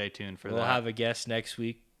 so stay tuned for that. We'll have a guest next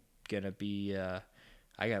week. gonna be.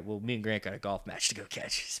 Me and Grant got a golf match to go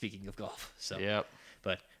catch. Speaking of golf, so Yep.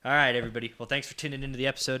 But all right, everybody. Well, thanks for tuning into the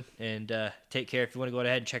episode, and take care. If you want to go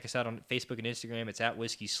ahead and check us out on Facebook and Instagram, it's at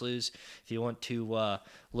Whiskey Slews. If you want to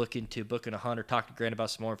look into booking a hunt or talk to Grant about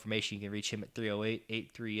some more information, you can reach him at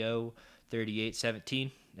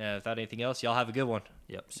 308-830-3817. Without anything else, y'all have a good one.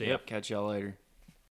 Yep. See ya. Catch y'all later.